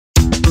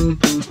My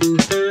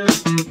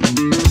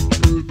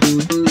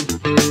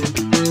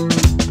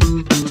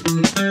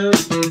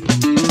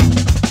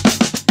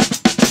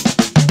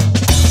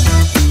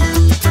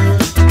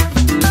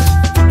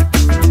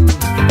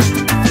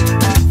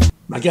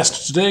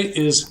guest today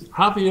is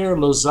Javier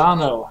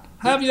Lozano.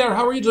 Javier,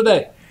 how are you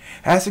today?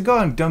 How's it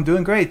going? I'm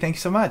doing great. Thank you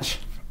so much.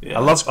 Yeah,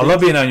 I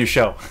love being on your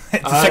show.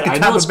 It's the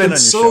second time I've been on your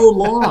so show.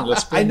 long.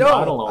 It's been, I know.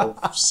 I don't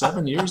know,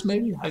 7 years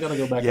maybe? I got to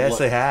go back and Yes,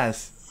 look. it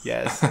has.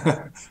 Yes.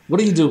 What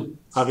do you do,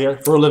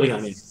 Javier, for a living,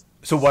 I mean?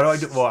 So what do I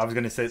do? Well, I was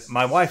going to say,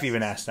 my wife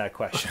even asked that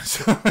question.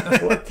 So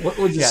What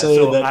would you Yeah, say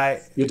so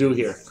that you do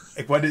here?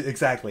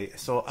 exactly?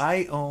 So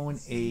I own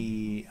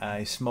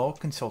a small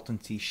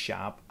consultancy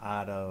shop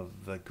out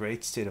of the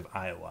great state of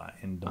Iowa,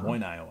 in Des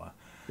Moines, Iowa.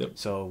 Yep.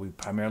 So we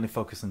primarily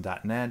focus on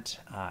 .NET,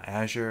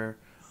 Azure,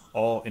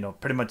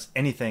 pretty much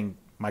anything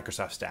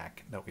Microsoft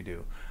stack that we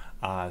do.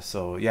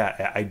 So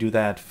yeah, I do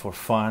that for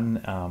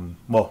fun.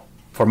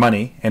 For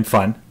money and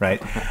fun, right?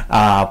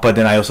 But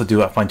then I also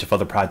do a bunch of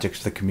other projects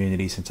for the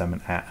community, since I'm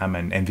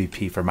an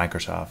MVP for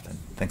Microsoft and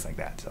things like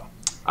that. So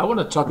I want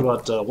to talk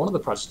about one of the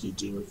projects you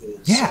do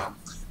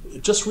is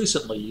just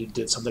recently you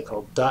did something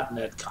called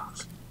 .NET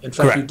Conf. In fact,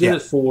 Correct, you did yeah.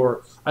 it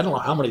for, I don't know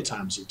how many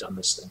times you've done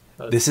this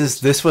thing.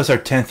 this was our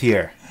 10th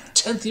year.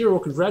 10th year,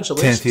 well,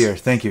 congratulations. 10th year,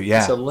 thank you.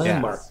 Yeah, It's a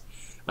landmark.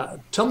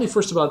 Tell me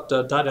first about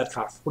 .NET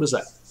Conf. What is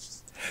that?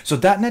 So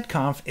 .NET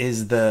Conf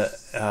is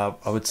I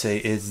would say,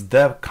 is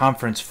the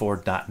conference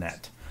for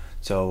 .NET.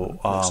 So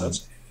Makes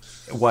sense.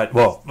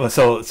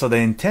 so the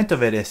intent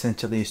of it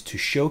essentially is to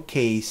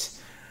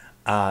showcase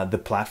the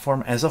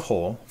platform as a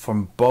whole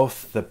from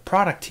both the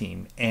product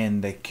team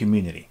and the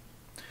community.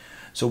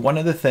 So one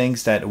of the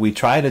things that we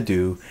try to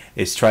do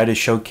is try to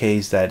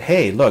showcase that,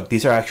 hey, look,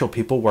 these are actual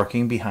people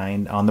working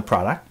behind on the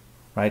product,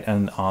 right,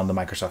 and on the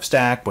Microsoft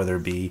stack, whether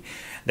it be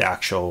the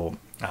actual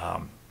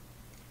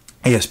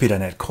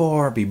ASP.NET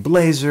Core, be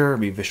Blazor,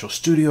 be Visual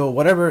Studio,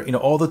 whatever,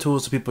 all the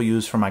tools that people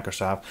use from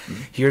Microsoft.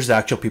 Mm-hmm. Here's the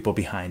actual people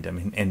behind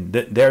them, and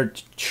they're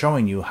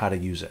showing you how to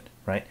use it,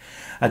 right?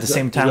 At the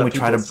same time, we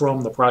try to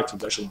from the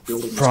product, actually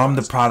building from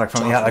the product,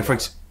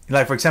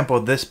 like for example,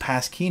 this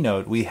past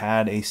keynote, we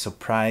had a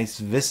surprise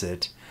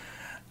visit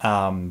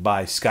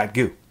by Scott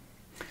Gu.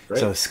 Great.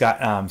 So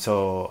Scott,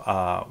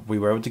 we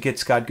were able to get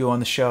Scott Gu on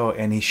the show,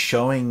 and he's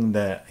showing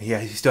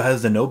he still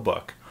has the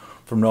notebook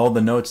from all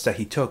the notes that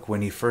he took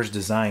when he first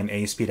designed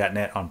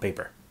ASP.NET on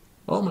paper.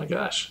 Oh my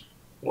gosh.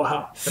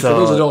 Wow. So, for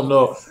those who don't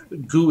know,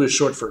 Gu is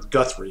short for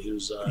Guthrie,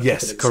 who's an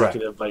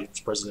executive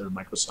vice president of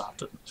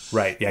Microsoft.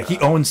 Right, yeah. He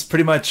owns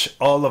pretty much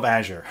all of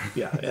Azure.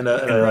 Yeah, and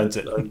runs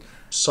it. A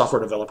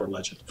software developer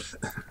legend.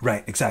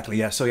 Right, exactly.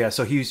 Yeah. So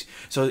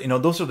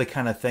those are the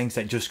kind of things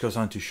that just goes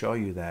on to show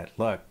you that,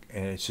 look,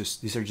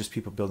 these are just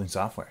people building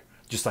software.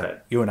 Just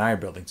like you and I are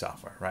building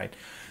software, right?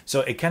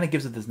 So it kind of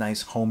gives it this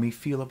nice homey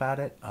feel about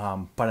it.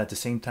 But at the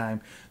same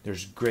time,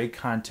 there's great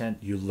content.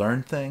 You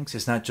learn things.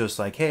 It's not just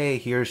like, hey,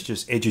 here's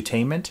just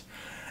edutainment.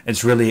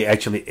 It's really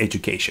actually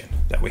education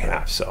that we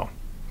have. So,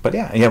 but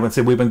yeah, I would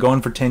say we've been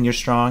going for 10 years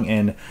strong.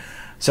 And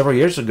several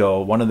years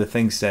ago, one of the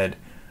things that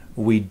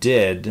we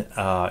did,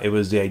 it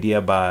was the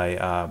idea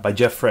by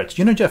Jeff Fritz.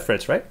 You know Jeff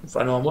Fritz, right?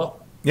 I know him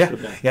well.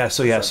 Yeah.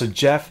 So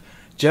Jeff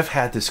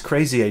had this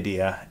crazy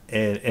idea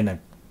in a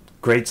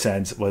great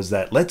sense, was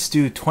that let's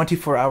do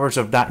 24 hours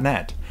of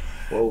 .NET.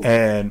 Whoa.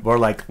 And we're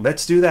like,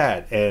 let's do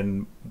that.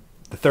 And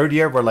the third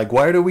year, we're like,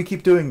 why do we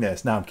keep doing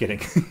this? No, I'm kidding.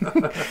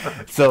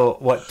 So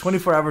what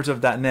 24 hours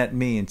of .NET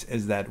means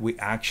is that we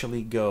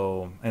actually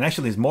go, and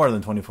actually it's more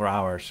than 24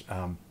 hours.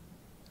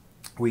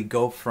 We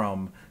go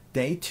from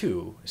day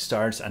 2,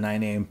 starts at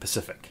 9 a.m.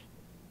 Pacific.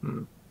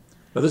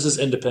 But this is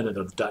independent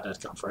of .NET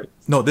Conf, right?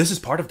 No, this is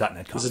part of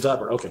 .NET Conf. This is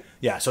okay.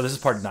 Yeah, so this is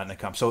part of .NET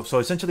Conf. So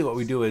essentially what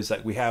we do is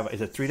that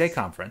it's a 3-day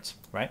conference,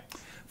 right?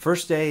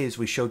 First day is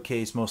we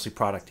showcase mostly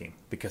product team,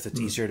 because it's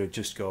easier to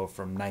just go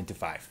from 9 to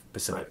 5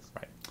 Pacific,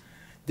 right?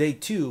 Day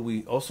 2,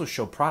 we also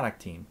show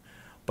product team,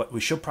 but we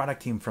show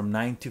product team from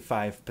 9 to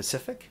 5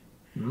 Pacific,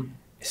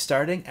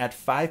 starting at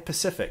 5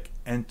 Pacific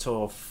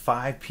until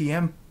 5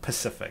 p.m.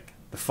 Pacific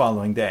the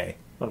following day.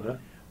 Okay.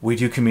 We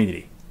do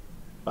community.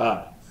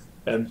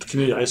 And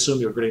community, I assume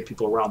you're getting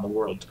people around the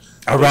world.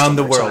 Around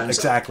the world,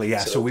 exactly. Yeah.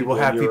 So we will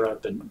have people.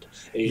 Europe and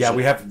Asia. Yeah,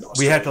 we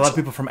had a lot of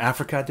people from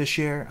Africa this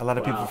year. A lot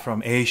of people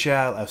from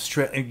Asia,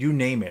 Australia, you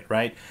name it,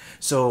 right?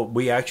 So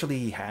we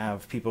actually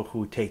have people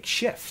who take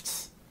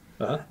shifts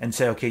and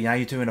say, okay, now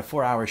you're doing a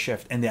 4-hour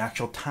shift in the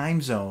actual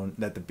time zone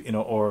that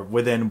or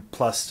within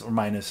plus or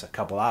minus a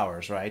couple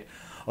hours, right,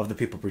 of the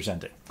people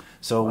presenting.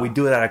 So we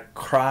do that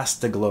across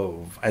the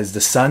globe as the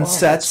sun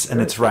sets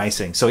and it's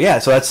rising. So yeah,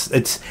 so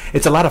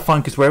it's a lot of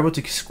fun because we're able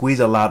to squeeze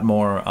a lot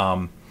more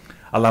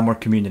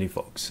community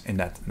folks in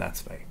that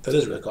space. That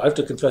is really cool. I have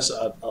to confess,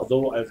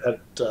 although I've had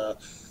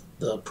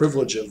the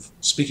privilege of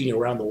speaking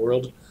around the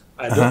world,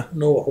 I don't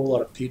know a whole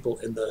lot of people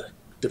in the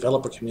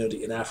developer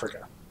community in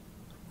Africa.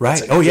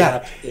 Right.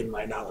 Gap in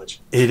my knowledge.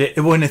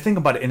 When I think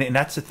about it, and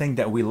that's the thing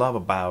that we love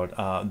about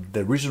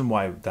the reason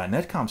why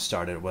 .NET Conf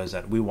started was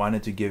that we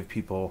wanted to give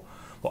people.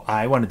 Well,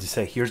 I wanted to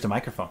say, here's the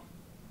microphone.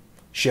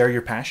 Share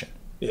your passion.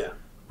 Yeah.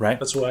 right?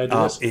 That's why I do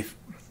this. If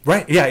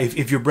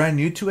you're brand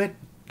new to it,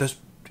 that's,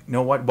 you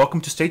know what?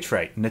 Welcome to stage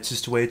fright, and that's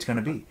just the way it's going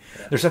to be.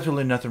 Yeah. There's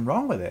absolutely nothing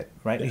wrong with it,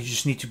 right? Yeah. You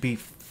just need to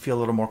feel a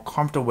little more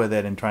comfortable with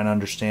it and trying to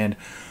understand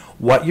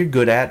what you're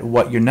good at,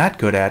 what you're not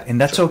good at, and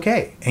that's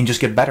okay. And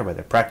just get better with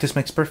it. Practice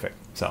makes perfect.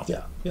 So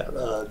yeah.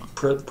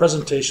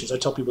 Presentations. I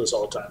tell people this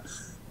all the time.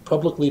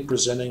 Publicly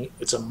presenting,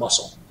 it's a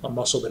muscle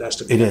that has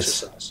to be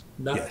exercised.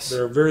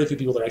 There are very few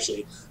people that are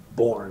actually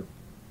born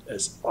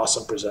as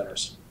awesome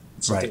presenters.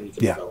 It's something you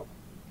can develop.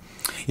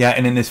 Yeah,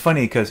 and then it's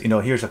funny because, you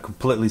know, here's a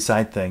completely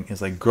side thing.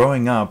 It's like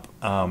growing up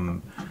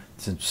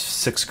since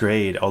 6th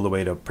grade all the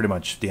way to pretty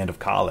much the end of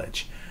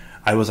college,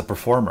 I was a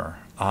performer.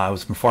 I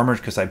was a performer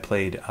because I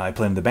played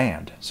in the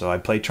band. So I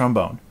played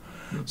trombone.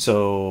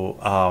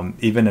 So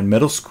even in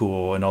middle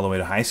school and all the way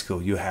to high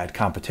school, you had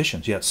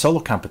competitions. You had solo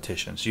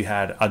competitions. You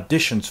had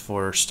auditions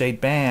for state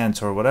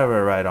bands or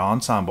whatever, right?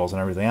 Ensembles and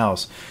everything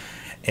else.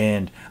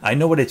 And I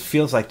know what it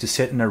feels like to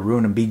sit in a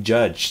room and be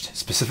judged,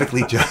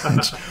 specifically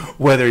judged,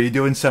 whether you're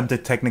doing something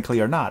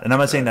technically or not. And I'm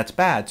not saying that's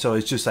bad. So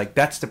it's just like,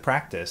 that's the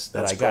practice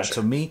that I got. Pressure.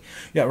 So me,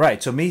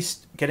 So me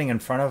getting in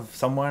front of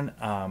someone,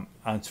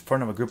 in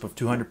front of a group of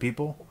 200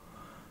 people,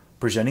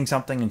 presenting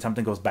something and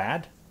something goes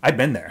bad, I've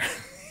been there.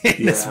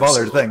 The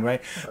smaller thing,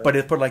 right?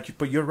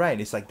 But you're right.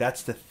 It's like,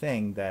 that's the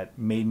thing that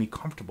made me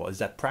comfortable, is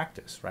that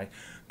practice, right?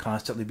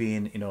 Constantly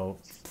being,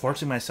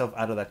 forcing myself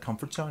out of that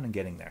comfort zone and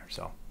getting there.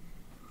 So.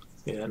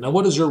 Yeah. Now,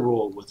 what is your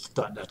role with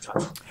 .NET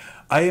Conf?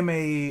 I am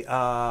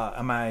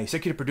I'm a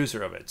executive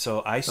producer of it.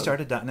 So I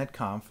started .NET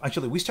Conf.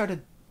 Actually, we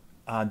started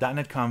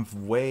 .NET Conf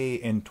way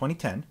in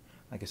 2010,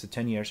 like I said,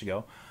 10 years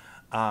ago.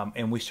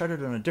 And we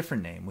started on a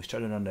different name. We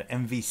started on the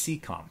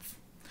MVC Conf.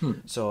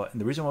 So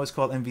the reason why it was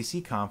called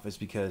MVC Conf is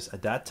because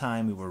at that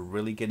time we were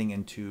really getting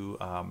into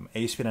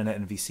ASP.NET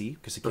and VC,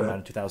 because it came out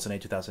in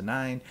 2008,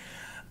 2009.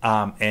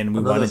 And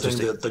we wanted to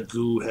that the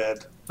GU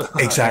had.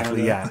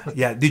 Exactly,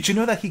 yeah. Did you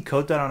know that he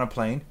coded that on a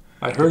plane?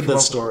 I heard that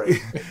story.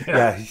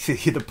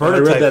 The prototype. I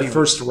read that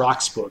first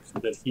Rocks book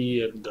that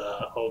he and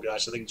I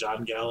think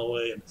John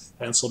Galloway and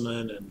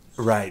Hanselman and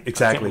right,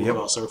 exactly. There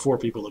were 4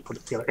 people that put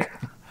it together.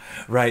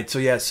 Right. So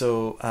we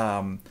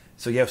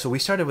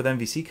started with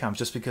MVC Conf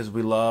just because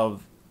we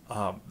love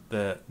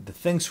the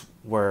things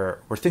where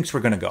things were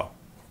going to go,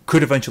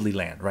 could eventually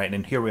land, right?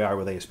 And here we are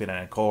with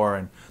ASP.NET Core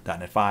and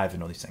 .NET 5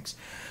 and all these things.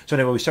 So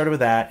anyway, we started with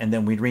that, and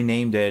then we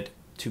renamed it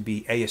to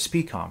be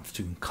ASP Conf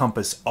to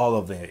encompass all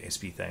of the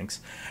ASP things.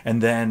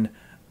 And then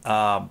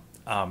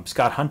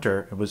Scott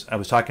Hunter, I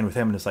was talking with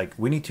him, and it's like,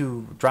 we need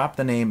to drop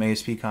the name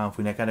ASP Conf.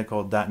 We got to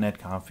call it .NET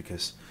Conf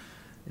because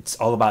it's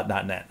all about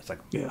 .NET. It's like,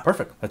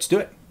 perfect, let's do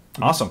it.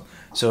 Awesome.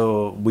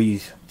 So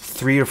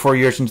 3 or 4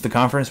 years into the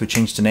conference, we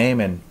changed the name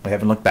and we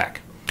haven't looked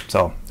back.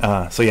 So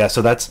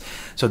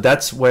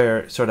that's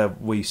where sort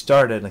of we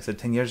started, like I said,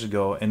 10 years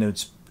ago, and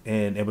it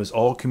was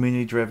all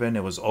community driven.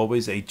 It was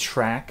always a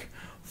track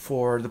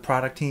for the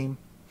product team,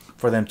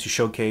 for them to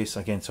showcase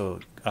again. So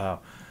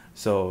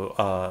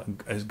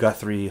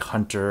Guthrie,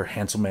 Hunter,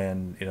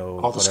 Hanselman,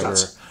 all whatever,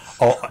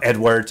 all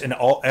Edwards, and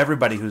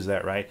everybody who's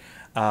there, right?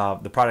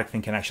 The product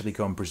team can actually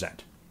go and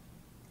present.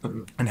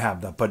 And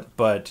have that,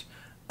 but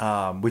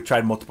we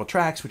tried multiple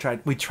tracks.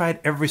 We tried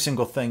every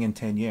single thing in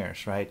 10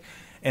 years, right?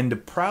 And the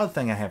proud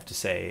thing I have to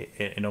say,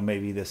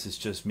 maybe this is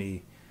just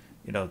me,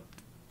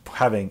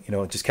 having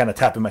just kind of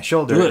tapping my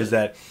shoulder, is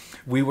that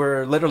we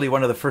were literally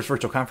one of the first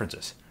virtual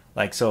conferences.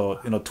 Like,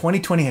 so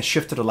 2020 has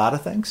shifted a lot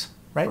of things,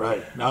 right?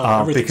 Right. Now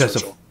everything's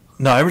virtual.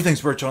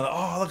 Everything's virtual.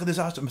 Oh, look at this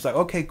awesome! It's like,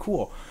 okay,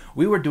 cool.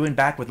 We were doing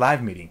back with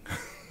live meeting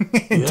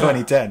in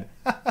 2010.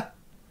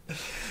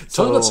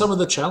 Tell me about some of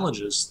the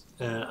challenges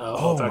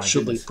of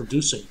actually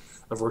producing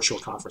a virtual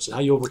conference and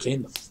how you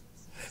overcame them.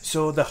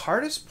 So the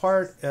hardest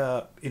part,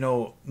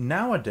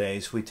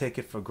 nowadays we take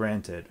it for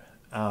granted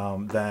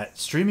that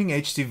streaming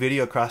HD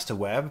video across the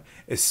web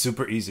is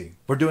super easy.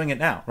 We're doing it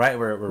now, right?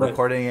 We're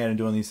recording it and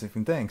doing these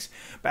different things.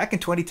 Back in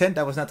 2010,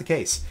 that was not the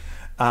case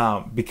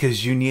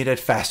because you needed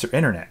faster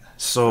internet.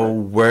 So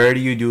where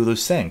do you do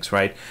those things,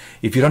 right?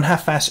 If you don't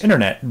have fast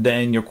internet,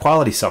 then your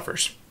quality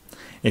suffers.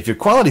 If your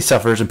quality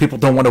suffers and people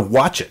don't want to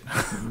watch it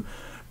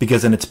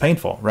because then it's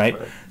painful, right?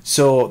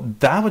 So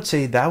that, I would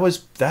say that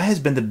has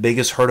been the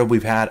biggest hurdle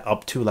we've had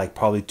up to like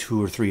probably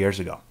 2 or 3 years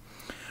ago,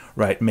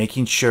 right?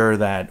 Making sure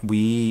that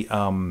we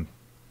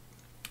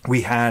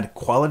had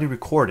quality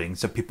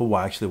recordings that people will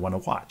actually want to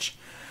watch.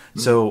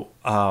 So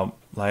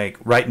like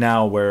right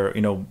now where,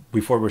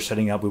 before we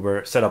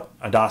were set up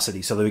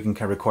Audacity so that we can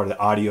kind of record the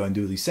audio and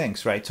do these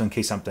things, right? So in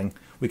case something,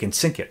 we can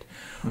sync it.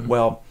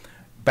 Well,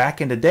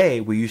 back in the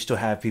day, we used to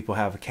have people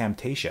have a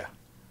Camtasia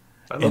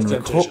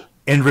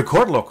and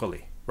record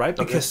locally, right?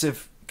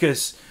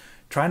 Because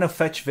trying to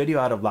fetch video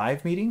out of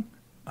live meeting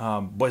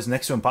was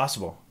next to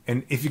impossible,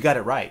 and if you got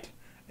it right,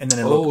 and then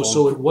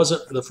so it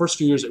wasn't the first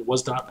few years. It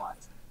was not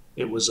live.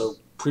 It was a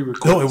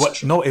pre-recorded.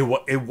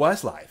 It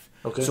was live.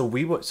 Okay. So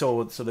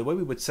the way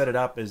we would set it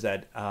up is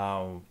that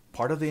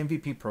part of the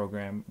MVP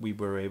program, we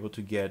were able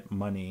to get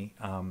money.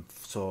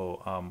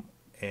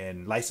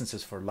 and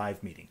licenses for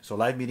live meeting. So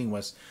live meeting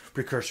was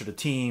precursor to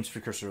Teams,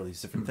 precursor to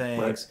these different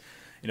things. Right.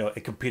 You know,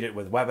 it competed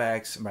with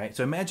WebEx, right?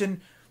 So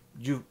imagine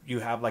you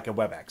have like a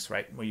WebEx,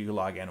 right, where you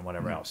log in and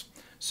whatever else.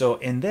 So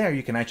in there,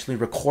 you can actually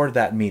record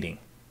that meeting.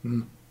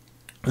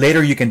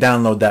 Later, you can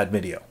download that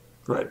video,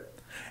 right,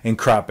 and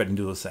crop it and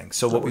do those things.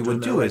 So what we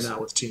would do is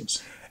now with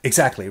Teams.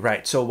 Exactly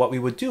right. So what we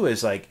would do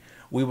is like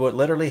we would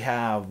literally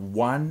have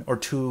 1 or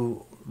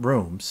 2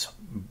 rooms,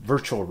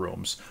 virtual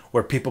rooms,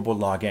 where people would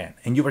log in,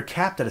 and you were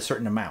capped at a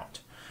certain amount.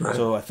 Right.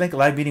 So I think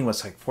live meeting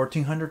was like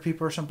 1,400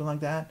 people or something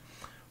like that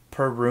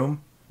per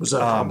room. Was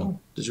that a problem?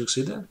 Did you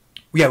exceed that?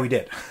 Yeah, we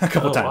did a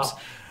couple times. Wow.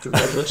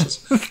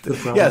 Congratulations.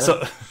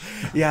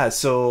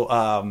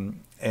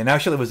 And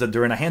actually it was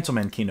during a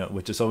Hanselman keynote,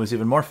 which is always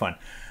even more fun.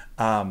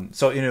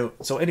 So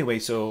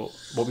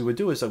what we would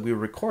do is that we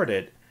would record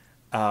it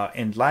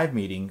in live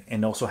meeting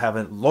and also have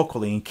it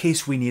locally in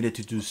case we needed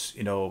to do,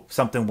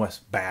 something was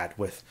bad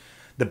with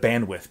the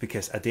bandwidth,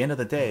 because at the end of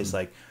the day, it's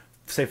like,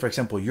 say for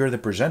example, you're the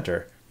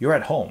presenter, you're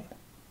at home,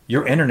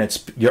 your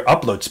your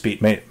upload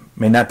speed may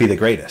not be the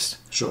greatest.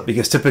 Sure.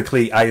 Because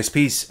typically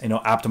ISPs,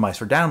 optimize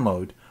for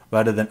download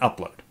rather than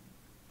upload.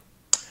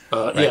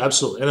 Right? Yeah,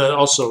 absolutely. And then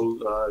also,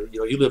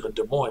 you live in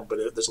Des Moines, but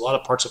there's a lot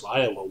of parts of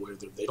Iowa where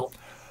they don't.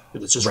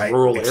 It's just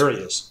rural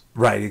areas.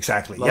 Right,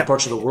 exactly. A lot of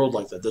parts of the world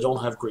like that. They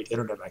don't have great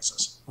internet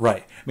access.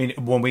 Right. I mean,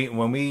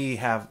 when we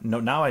have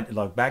now, I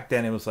look back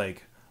then, it was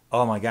like,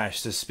 oh my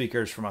gosh, the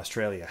speakers from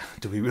Australia.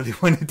 Do we really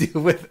want to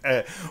deal with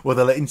a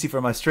latency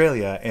from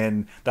Australia?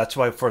 And that's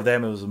why for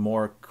them it was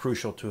more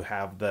crucial to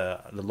have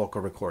the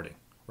local recording.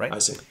 Right. I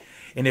see.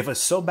 And if it's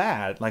so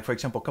bad, like for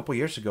example, a couple of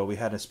years ago, we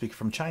had a speaker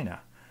from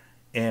China.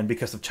 And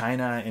because of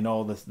China and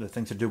all the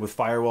things to do with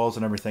firewalls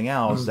and everything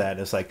else, that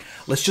it's like,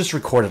 let's just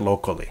record it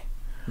locally.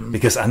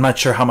 Because I'm not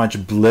sure how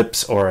much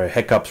blips or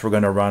hiccups we're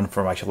going to run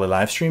from actually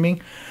live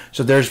streaming.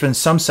 So there's been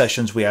some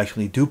sessions we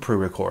actually do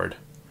pre-record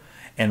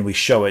and we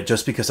show it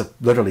just because of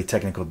literally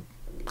technical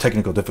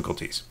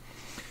difficulties.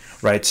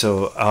 Right.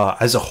 So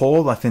as a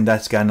whole, I think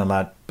that's gotten a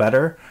lot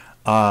better.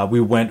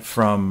 We went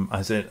from,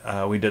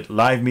 we did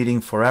live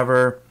meeting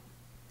forever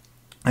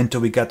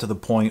until we got to the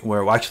point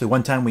where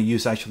one time we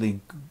used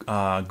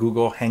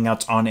Google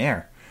Hangouts on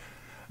air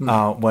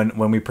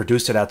when we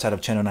produced it outside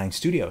of Channel 9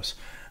 Studios.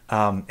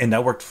 And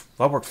that worked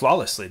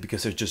flawlessly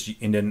because it's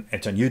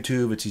on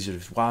YouTube, it's easy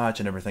to watch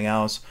and everything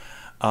else.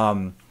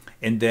 And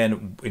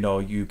then,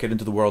 you get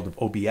into the world of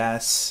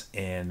OBS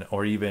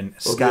or even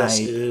Skype. OBS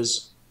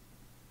is?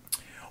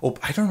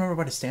 I don't remember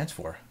what it stands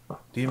for.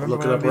 Do you remember?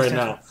 Look it up right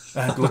now.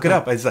 Look it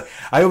up.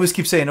 I always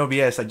keep saying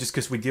OBS, just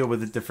because we deal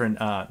with the different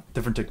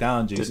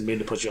technologies. Didn't mean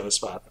to put you on the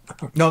spot.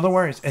 No, don't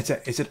worry.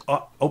 Is it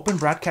Open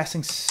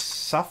Broadcasting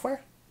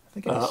Software? I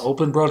think it is.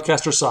 Open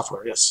Broadcaster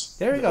Software, yes.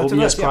 There you go.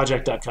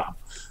 OBSproject.com.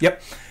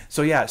 Yep.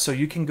 So so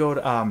you can go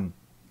to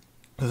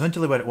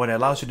essentially what it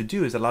allows you to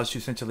do is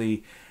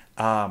essentially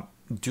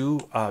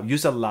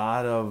use a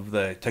lot of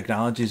the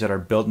technologies that are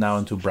built now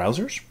into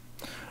browsers,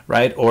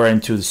 right, or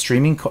into the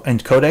streaming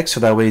and codecs.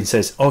 So that way it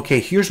says, okay,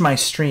 here's my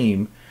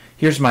stream,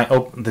 here's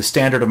the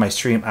standard of my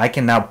stream. I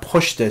can now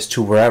push this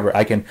to wherever.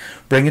 I can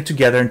bring it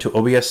together into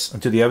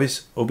the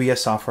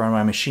OBS software on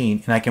my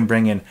machine, and I can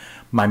bring in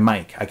my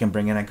mic. I can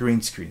bring in a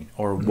green screen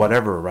or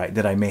whatever, right,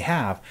 that I may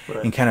have,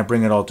 and kind of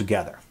bring it all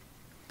together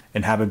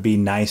and have it be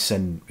nice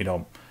and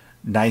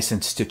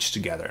stitched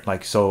together.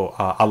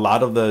 A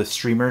lot of the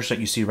streamers that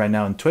you see right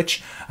now on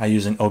Twitch are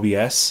using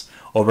OBS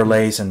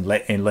overlays and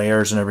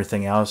layers and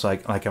everything else.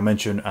 Like I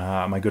mentioned,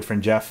 my good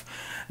friend Jeff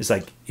is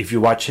like, if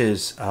you watch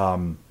his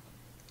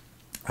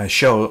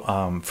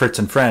show Fritz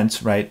and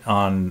Friends, right,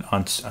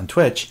 on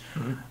Twitch,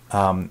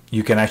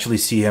 you can actually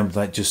see him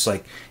just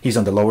like he's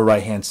on the lower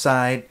right hand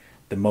side.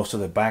 Most of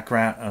the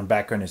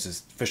background is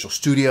his official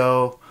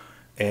studio.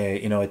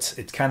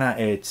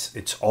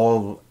 It's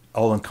all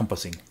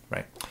encompassing,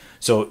 right?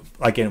 So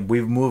again,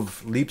 we've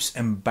moved leaps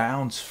and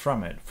bounds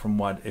from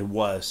what it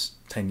was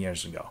 10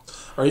 years ago.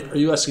 Are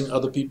you asking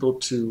other people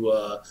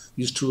to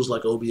use tools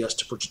like OBS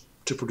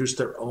to produce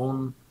their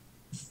own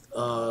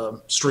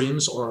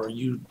streams, or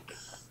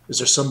is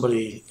there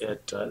somebody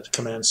at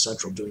Command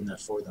Central doing that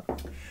for them?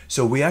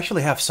 So we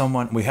actually have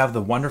we have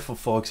the wonderful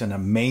folks and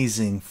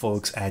amazing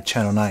folks at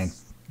Channel 9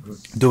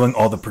 doing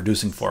all the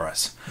producing for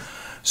us.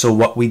 So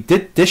what we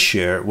did this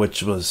year,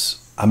 which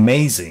was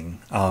amazing,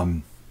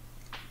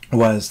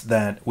 was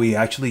that we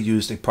actually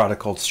used a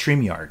product called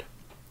StreamYard.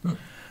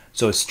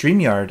 So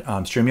StreamYard,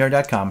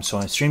 StreamYard.com. So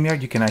on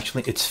StreamYard, you can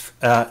actually,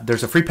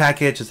 there's a free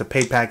package, it's a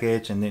paid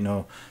package, and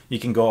you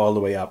can go all the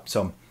way up.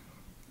 So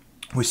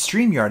with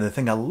StreamYard, the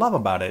thing I love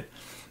about it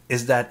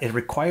is that it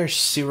requires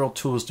serial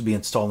tools to be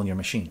installed on your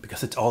machine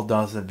because it all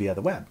does it via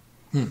the web.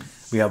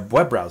 We have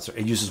web browser.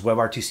 It uses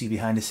WebRTC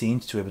behind the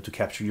scenes to be able to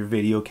capture your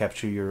video,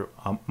 capture your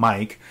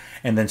mic,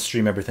 and then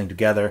stream everything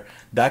together.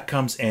 That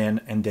comes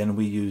in, and then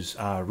we use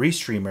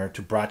Restreamer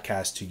to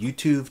broadcast to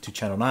YouTube, to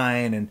Channel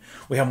 9, and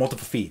we have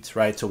multiple feeds,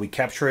 right? So we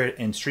capture it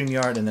in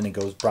StreamYard, and then it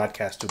goes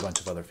broadcast to a bunch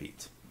of other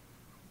feeds.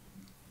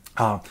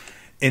 And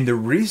the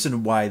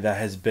reason why that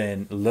has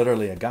been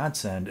literally a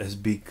godsend is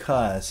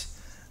because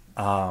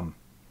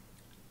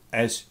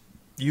As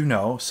you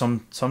know,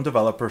 some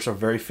developers are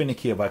very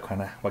finicky about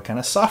what kind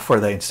of software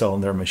they install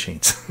on their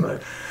machines.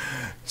 Right.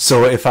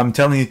 So if I'm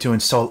telling you to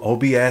install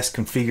OBS,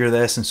 configure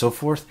this, and so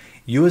forth,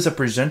 you as a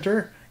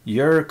presenter,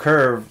 your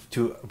curve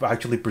to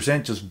actually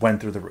present just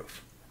went through the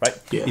roof, right?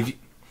 Yeah.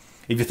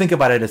 If you think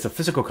about it as a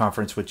physical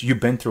conference, which you've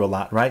been through a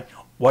lot, right?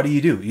 What do?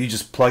 You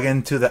just plug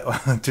into the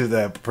to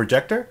the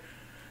projector,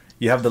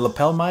 you have the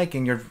lapel mic,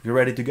 and you're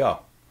ready to go.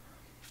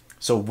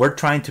 So we're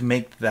trying to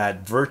make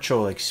that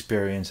virtual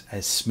experience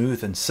as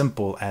smooth and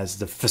simple as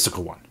the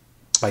physical one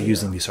by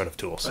using these sort of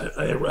tools.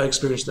 I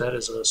experienced that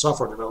as a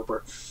software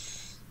developer.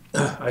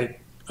 I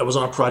was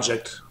on a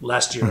project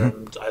last year,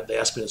 and they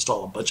asked me to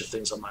install a bunch of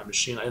things on my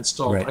machine. I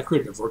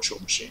created a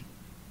virtual machine.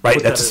 Right,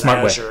 that's a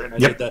smart way. And I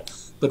did that.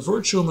 But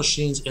virtual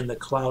machines in the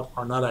cloud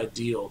are not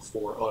ideal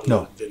for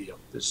audio and video.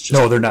 There's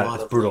just they're not. A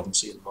lot of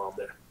latency involved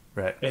there.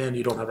 Right. And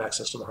you don't have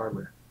access to the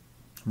hardware.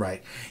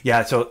 Right.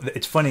 Yeah. So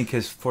it's funny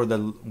because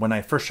when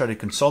I first started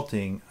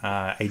consulting,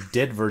 I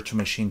did virtual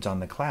machines on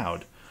the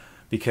cloud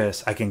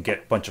because I can get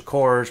a bunch of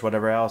cores,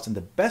 whatever else. And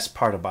the best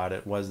part about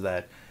it was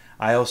that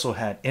I also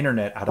had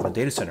internet out of a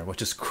data center,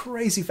 which is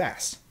crazy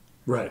fast.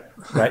 Right.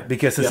 Right.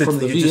 Because from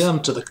the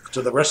VM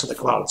to the rest of the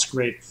cloud, it's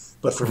great.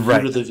 But from here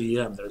to the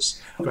VM,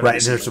 there's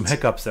some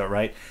hiccups there.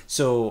 Right.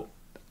 So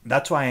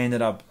that's why I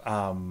ended up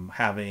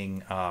moving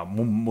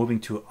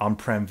to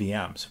on-prem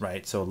VMs,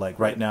 right? So like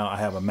right now I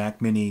have a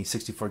Mac Mini,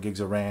 64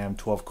 gigs of RAM,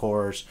 12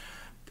 cores.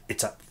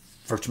 It's a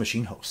virtual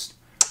machine host.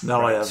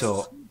 Now I have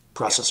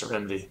processor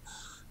envy.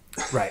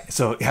 Right.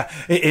 So yeah,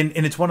 and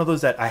it's one of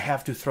those that I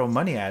have to throw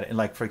money at it. And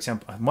like, for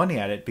example, money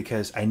at it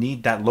because I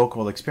need that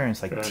local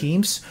experience. Like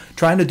Teams,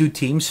 trying to do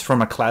Teams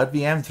from a cloud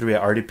VM through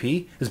an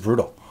RDP is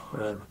brutal.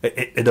 Right.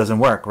 It doesn't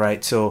work,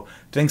 right? So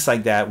things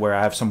like that where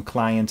I have some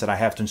clients that I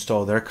have to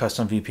install their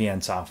custom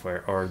VPN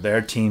software or their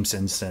Teams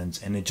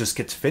instance, and it just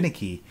gets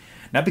finicky.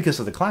 Not because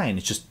of the client,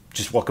 it's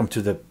just welcome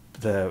to the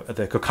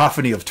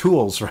cacophony of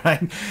tools,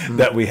 right?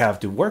 That we have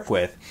to work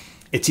with.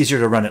 It's easier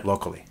to run it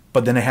locally,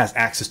 but then it has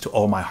access to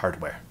all my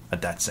hardware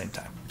at that same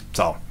time.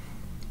 So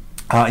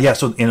so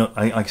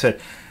like I said,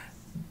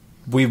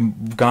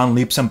 we've gone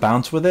leaps and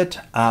bounds with it.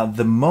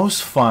 The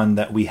most fun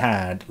that we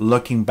had,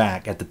 looking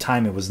back at the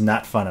time, it was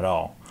not fun at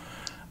all.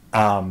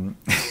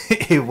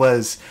 It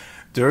was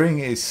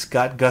during a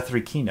Scott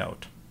Guthrie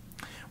keynote.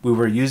 We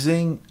were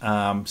using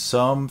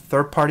some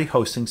third-party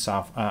hosting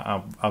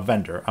a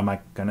vendor. I'm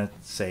not gonna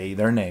say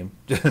their name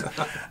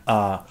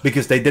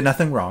because they did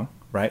nothing wrong,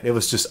 right? It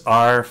was just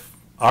our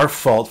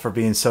fault for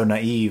being so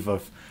naive.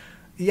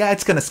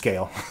 It's gonna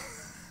scale.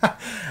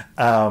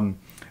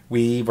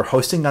 We were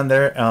hosting on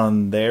their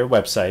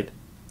website,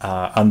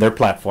 on their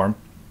platform,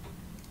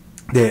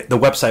 the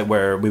website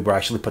where we were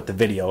actually put the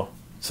video,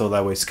 so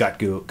that way Scott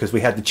Goo, because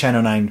we had the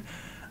Channel 9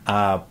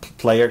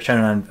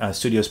 Channel 9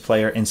 Studios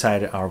player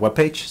inside our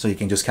webpage, so you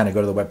can just kind of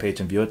go to the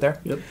webpage and view it there.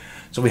 Yep.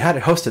 So we had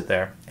it hosted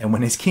there, and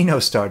when his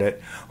keynote started,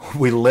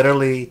 we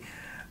literally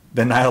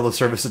denial of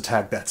service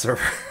attacked that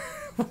server.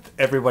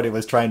 Everybody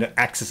was trying to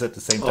access it at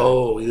the same time.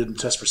 Oh, we didn't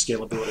test for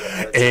scalability.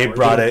 It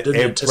brought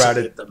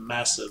it the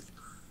massive.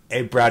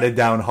 It brought it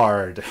down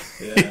hard.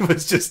 Yeah. It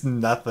was just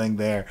nothing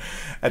there.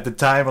 At the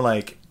time,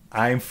 like,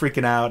 I'm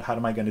freaking out. How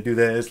am I going to do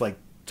this? Like,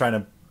 trying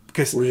to...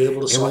 Because were you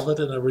able to solve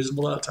it in a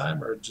reasonable amount of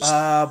time, or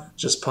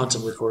just punt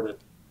and record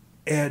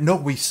it? No,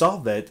 we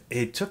solved it.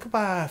 It took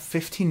about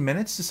 15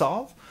 minutes to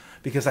solve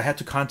because I had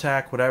to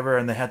contact whatever,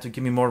 and they had to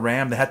give me more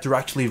RAM. They had to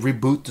actually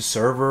reboot the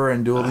server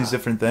and do all these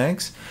different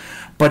things.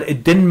 But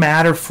it didn't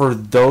matter for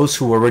those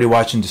who were already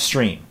watching the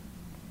stream.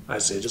 I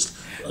see. Just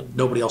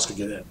nobody else could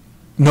get in.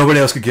 Nobody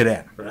else could get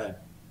in. Right.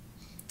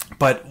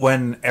 But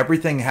when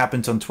everything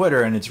happens on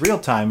Twitter and it's real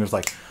time, it's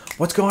like,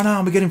 what's going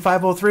on? We're getting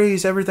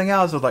 503s, everything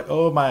else. I was like,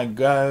 oh my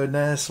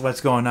goodness,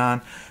 what's going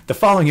on? The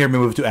following year, we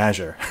moved to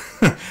Azure.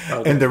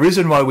 Okay. And the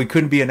reason why we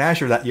couldn't be in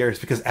Azure that year is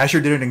because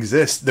Azure didn't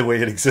exist the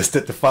way it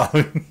existed the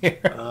following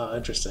year.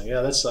 Interesting. Yeah,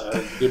 that's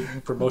a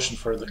good promotion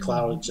for the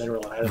cloud in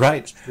general.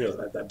 Right.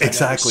 That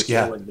exactly.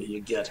 Yeah. That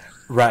you get.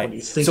 Right. When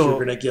you think you're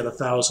going to get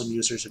 1,000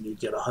 users and you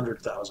get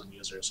 100,000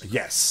 users.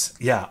 Yes.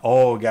 Yeah.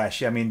 Oh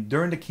gosh. Yeah. I mean,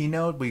 during the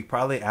keynote, we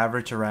probably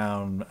average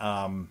around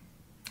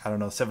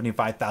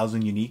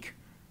 75,000 unique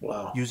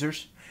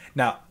users.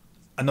 Now,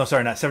 no,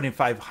 sorry, not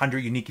 7,500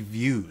 unique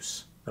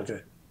views.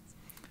 Okay.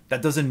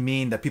 That doesn't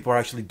mean that people are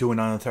actually doing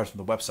it on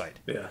the website.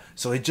 Yeah.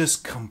 So it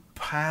just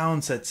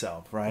compounds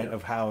itself, right,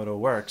 of how it all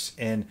works.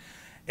 And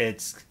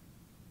it's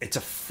a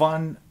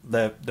fun,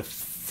 the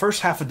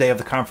first half a day of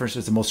the conference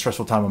is the most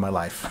stressful time of my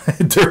life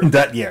during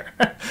that year.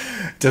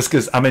 Just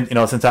because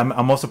since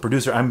I'm also a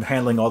producer, I'm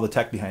handling all the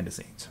tech behind the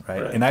scenes,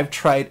 right? And I've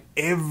tried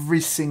every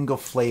single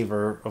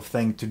flavor of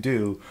thing to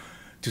do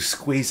to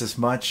squeeze as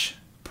much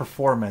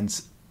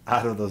performance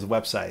out of those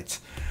websites.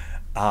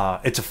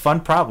 It's a fun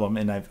problem,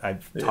 and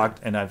I've talked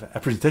and I've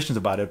had presentations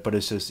about it, but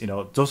it's just,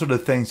 those are the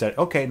things that,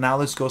 okay, now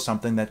let's go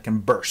something that can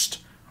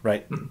burst,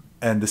 right?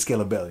 And the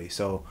scalability.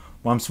 So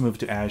once we moved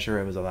to Azure,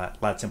 it was a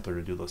lot simpler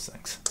to do those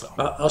things. So.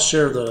 I'll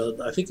share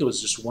I think it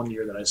was just one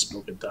year that I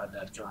spoke at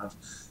 .NET Conf,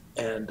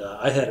 and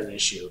I had an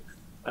issue.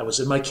 I was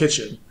in my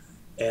kitchen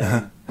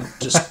and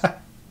just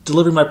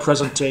delivering my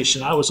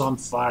presentation. I was on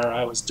fire.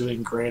 I was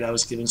doing great. I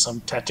was giving some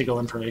technical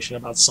information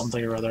about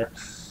something or other.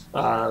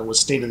 It was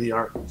state of the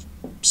art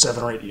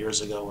 7 or 8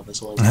 years ago when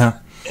this was.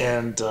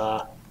 And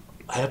I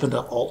happened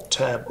to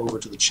alt-tab over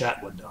to the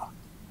chat window.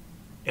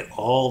 And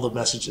all the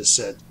messages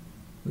said,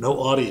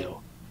 "No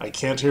audio. I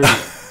can't hear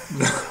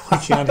you.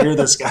 I can't hear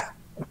this guy."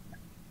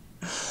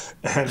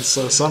 And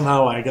so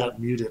somehow I got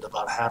muted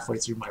about halfway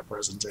through my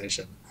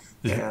presentation.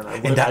 And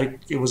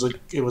it was an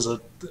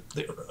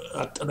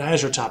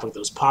Azure topic that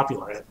was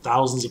popular. I had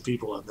thousands of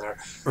people in there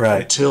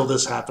until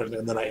this happened,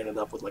 and then I ended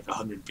up with like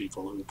 100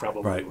 people who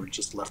probably were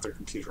just left their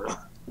computer on.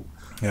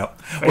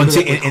 Yep. I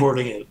ended up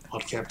recording it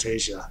on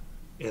Camtasia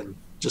and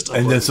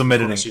then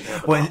submitting it.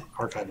 So an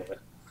archive of it.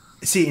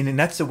 See, and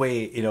that's the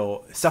way,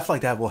 stuff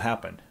like that will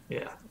happen.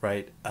 Yeah.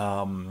 Right.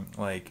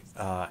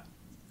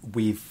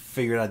 We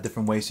figured out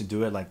different ways to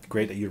do it. Like,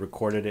 great that you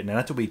recorded it, and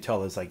that's what we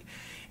tell is like,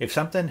 if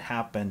something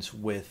happens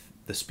with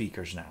the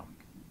speakers now,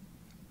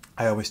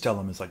 I always tell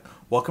them, it's like,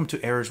 welcome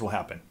to errors will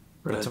happen.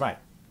 Right. That's right.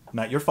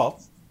 Not your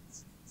fault.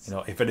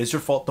 If it is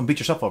your fault, don't beat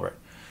yourself over it.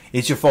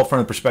 It's your fault from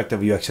the perspective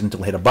of you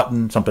accidentally hit a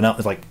button, something else.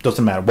 It's like,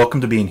 doesn't matter. Welcome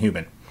to being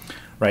human.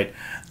 Right.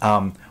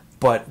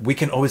 But we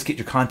can always get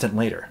your content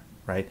later.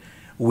 Right.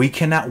 We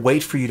cannot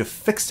wait for you to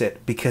fix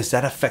it because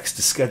that affects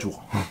the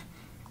schedule.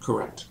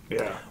 Correct.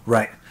 Yeah.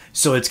 Right.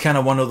 So it's kind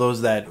of one of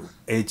those that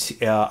it's.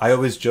 I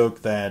always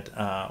joke that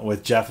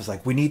with Jeff, it's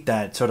like we need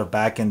that sort of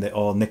back in the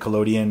old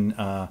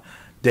Nickelodeon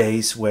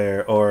days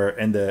where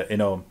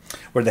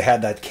they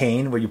had that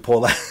cane where you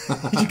pull that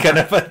you kind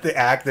of the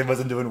act that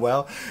wasn't doing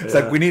well. It's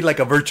like we need like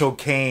a virtual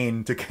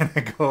cane to kind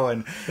of go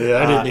and. Yeah,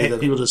 I didn't need that.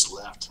 People just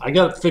left. I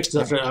got it fixed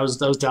after I was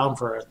down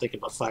for I think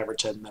about 5 or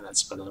 10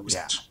 minutes, but it was.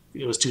 Yeah.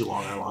 It was too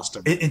long. I lost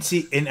it.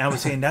 And I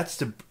was saying that's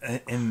the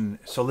and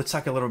so let's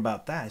talk a little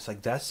about that. It's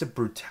like that's the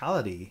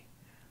brutality.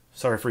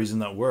 Sorry for using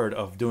that word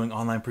of doing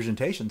online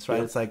presentations, right?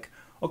 Yep. It's like,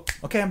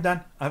 okay, I'm done.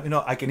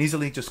 I can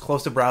easily just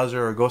close the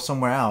browser or go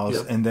somewhere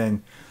else, and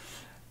then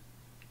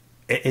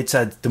it's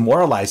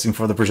demoralizing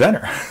for the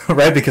presenter,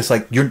 right? Because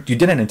like you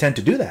didn't intend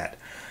to do that.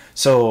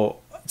 So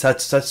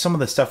that's some of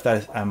the stuff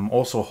that I'm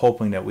also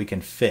hoping that we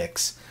can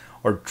fix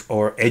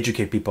or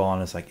educate people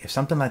on. Is like if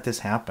something like this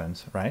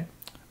happens, right?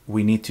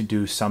 We need to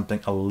do something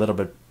a little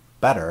bit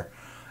better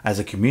as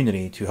a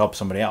community to help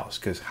somebody else.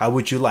 Because how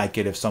would you like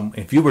it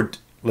if you were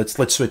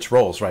let's switch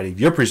roles, right? If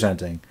you're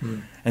presenting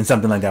and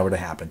something like that were to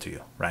happen to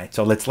you, right?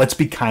 So let's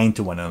be kind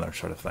to one another,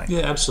 sort of thing.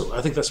 Yeah, absolutely.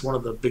 I think that's one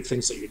of the big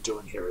things that you're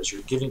doing here is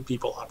you're giving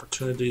people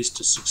opportunities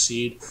to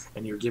succeed,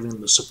 and you're giving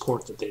them the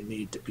support that they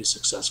need to be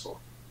successful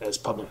as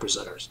public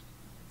presenters.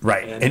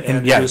 Right,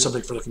 and do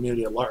something for the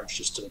community at large,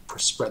 just to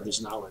spread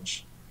this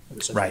knowledge. And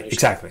this right,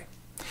 exactly.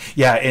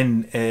 Yeah,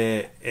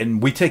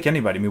 and we take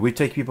anybody. I mean, we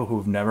take people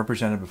who've never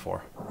presented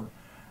before.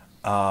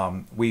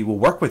 We will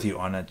work with you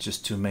on it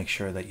just to make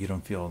sure that you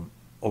don't feel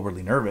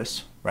overly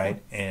nervous,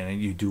 right? And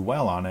you do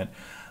well on it.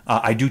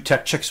 I do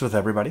tech checks with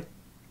everybody,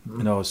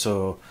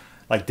 so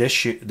like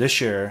this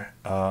year,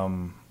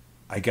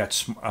 I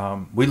got,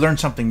 we learn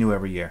something new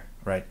every year,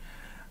 right?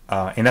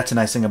 And that's a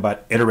nice thing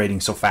about iterating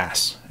so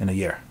fast in a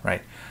year,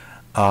 right?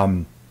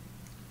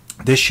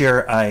 This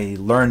year I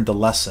learned the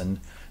lesson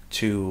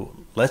to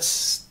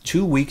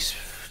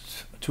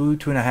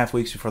 2.5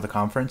 weeks before the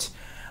conference,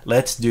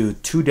 let's do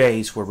 2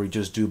 days where we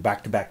just do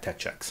back-to-back tech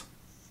checks.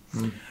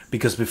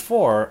 Because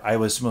before I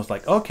was most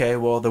like, okay,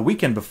 well, the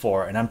weekend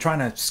before, and I'm trying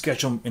to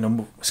schedule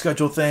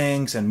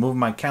things and move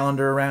my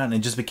calendar around, and it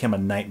just became a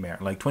nightmare.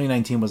 Like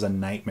 2019 was a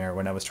nightmare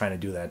when I was trying to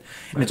do that,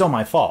 and it's all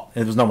my fault.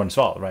 It was no one's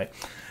fault, right?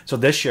 So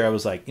this year I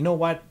was like, you know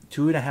what?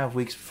 2.5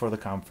 weeks before the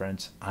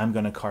conference, I'm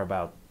gonna carve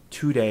out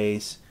 2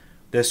 days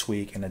this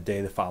week and a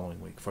day the following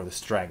week for the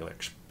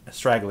stragglers,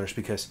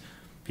 because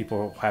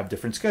people have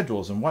different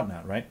schedules and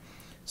whatnot, right?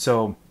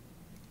 So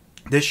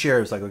this year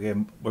it was like, okay,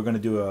 we're going to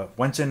do a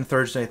Wednesday and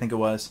Thursday, I think it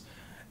was,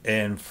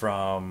 and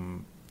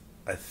from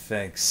I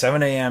think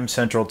 7 a.m.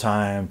 Central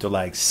Time to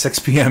like 6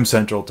 p.m.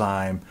 Central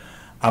Time,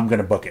 I'm going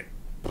to book it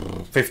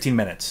 15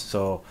 minutes.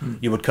 So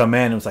you would come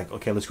in, it was like,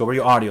 okay, let's go over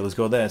your audio, let's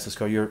go let's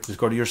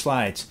go to your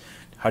slides.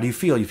 How do you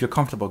feel? You feel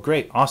comfortable?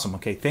 Great, awesome,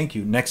 okay, thank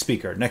you. Next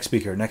speaker.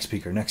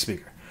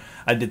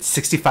 I did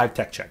 65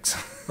 tech checks.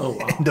 Oh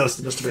wow! in those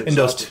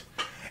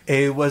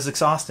it was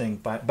exhausting.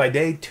 By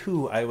day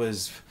 2, I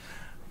was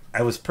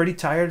pretty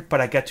tired, but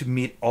I got to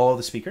meet all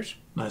the speakers.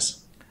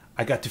 Nice.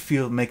 I got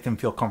to make them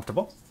feel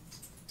comfortable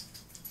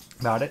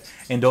about it,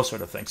 and those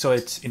sort of things. So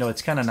it's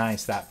kind of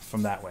nice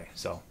from that way.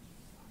 So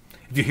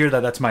if you hear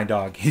that, that's my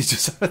dog. He's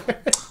just over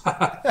there.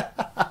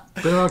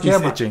 Put it on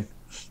camera.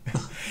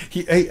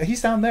 He's itching.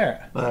 He's down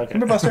there. Okay.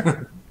 Remember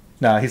Buster?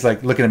 No, he's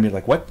like looking at me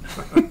like, what?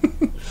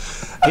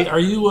 Hey, are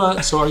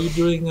you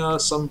doing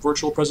some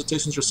virtual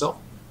presentations yourself?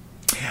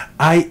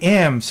 I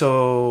am.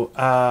 So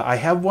I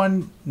have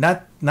one,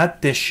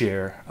 not this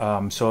year.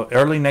 So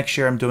early next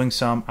year I'm doing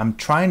some. I'm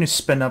trying to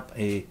spin up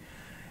a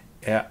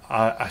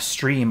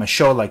stream, a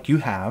show like you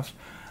have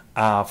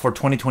for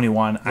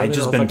 2021. I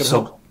just been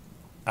so.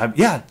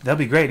 Yeah, that'd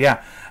be great.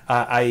 Yeah,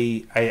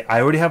 I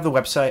already have the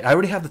website. I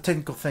already have the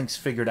technical things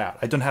figured out.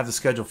 I don't have the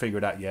schedule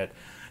figured out yet,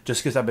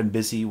 just because I've been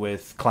busy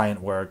with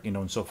client work,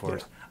 and so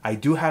forth. Yeah. I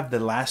do have the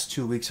last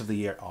 2 weeks of the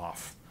year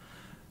off.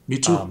 Me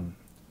too.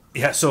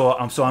 Yeah, so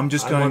I'm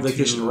just going on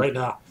vacation right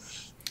now.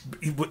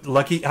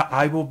 Lucky,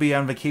 I will be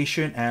on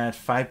vacation at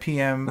 5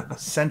 p.m.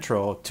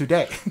 Central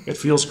today. It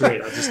feels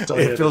great. I just tell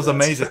you it feels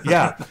amazing.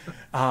 Yeah,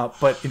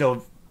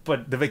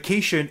 but the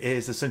vacation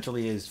is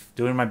essentially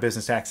doing my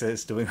business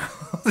taxes, doing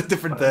all the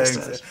different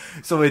things.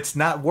 So it's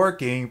not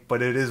working,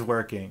 but it is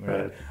working,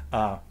 right?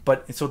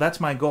 But so that's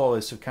my goal,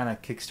 is to kind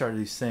of kickstart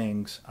these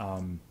things,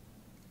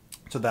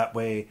 so that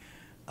way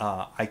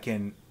I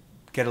can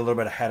get a little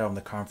bit ahead on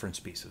the conference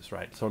pieces,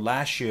 right? So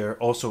last year,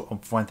 also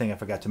one thing I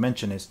forgot to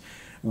mention is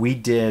we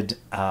did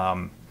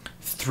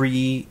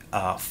 3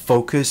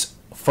 focus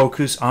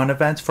on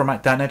events for my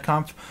 .NET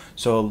Conf.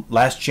 So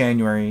this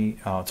January,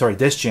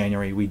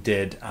 we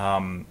did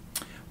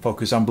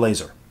focus on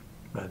Blazor.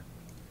 Right.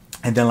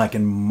 And then like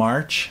in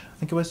March, I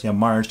think it was,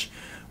 March,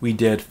 we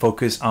did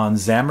focus on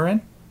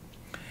Xamarin.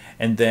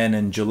 And then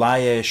in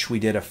July-ish, we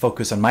did a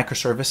focus on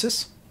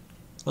microservices.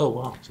 Oh,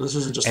 wow. So this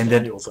isn't just an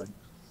annual thing.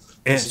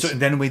 And so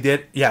then we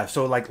did,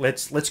 so like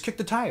let's kick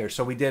the tires.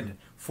 So we did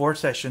 4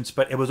 sessions,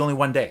 but it was only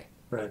one day.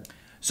 Right.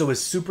 So it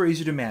was super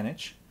easy to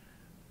manage.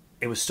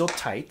 It was still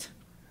tight.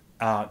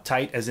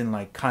 Tight as in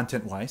like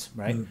content-wise,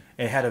 right?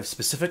 Mm-hmm. It had a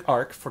specific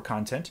arc for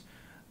content,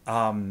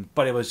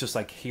 but it was just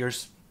like,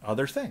 here's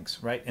other things,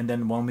 right? And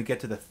then when we get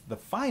to the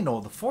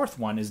 4th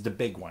one is the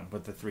big one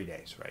with the 3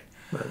 days,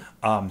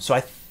 right? So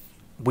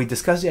we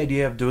discussed the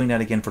idea of doing that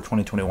again for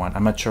 2021.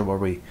 I'm not sure where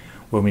we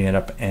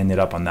ended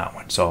up on that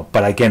one. So,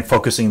 but again,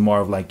 focusing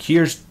more of like,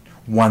 here's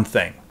one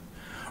thing,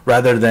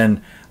 rather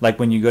than like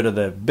when you go to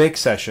the big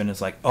session, it's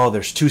like, oh,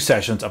 there's 2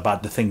 sessions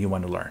about the thing you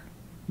want to learn.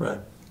 Right.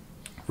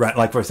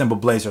 Like for example,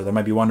 Blazor, there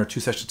might be 1 or 2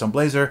 sessions on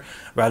Blazor,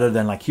 rather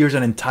than like, here's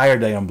an entire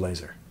day on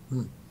Blazor.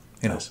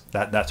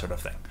 That sort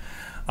of thing.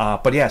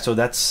 But yeah, so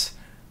that's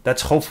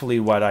hopefully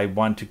what I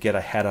want to get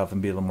ahead of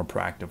and be a little more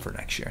proactive for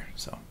next year.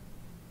 So.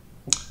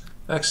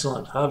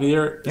 Excellent.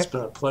 Javier, it's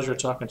been a pleasure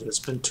talking to you. It's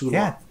been too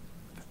long.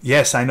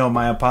 Yes, I know.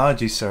 My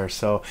apologies, sir.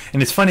 So,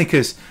 and it's funny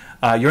because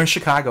you're in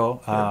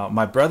Chicago.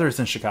 My brother's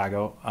in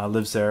Chicago,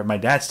 lives there. My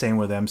dad's staying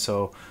with him.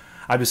 So,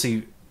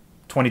 obviously,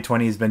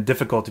 2020 has been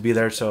difficult to be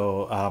there.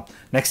 So,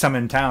 next time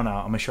in town,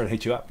 I'll make sure to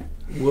hit you up.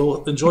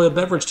 We'll enjoy a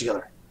beverage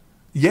together.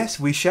 Yes,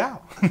 we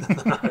shall. All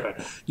right.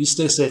 You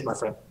stay safe, my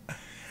friend.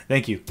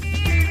 Thank you.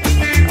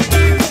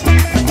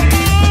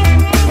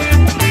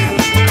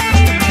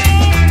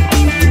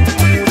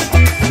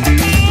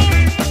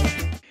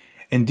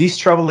 In these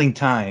troubling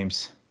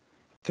times,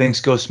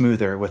 things go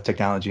smoother with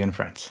technology and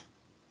friends.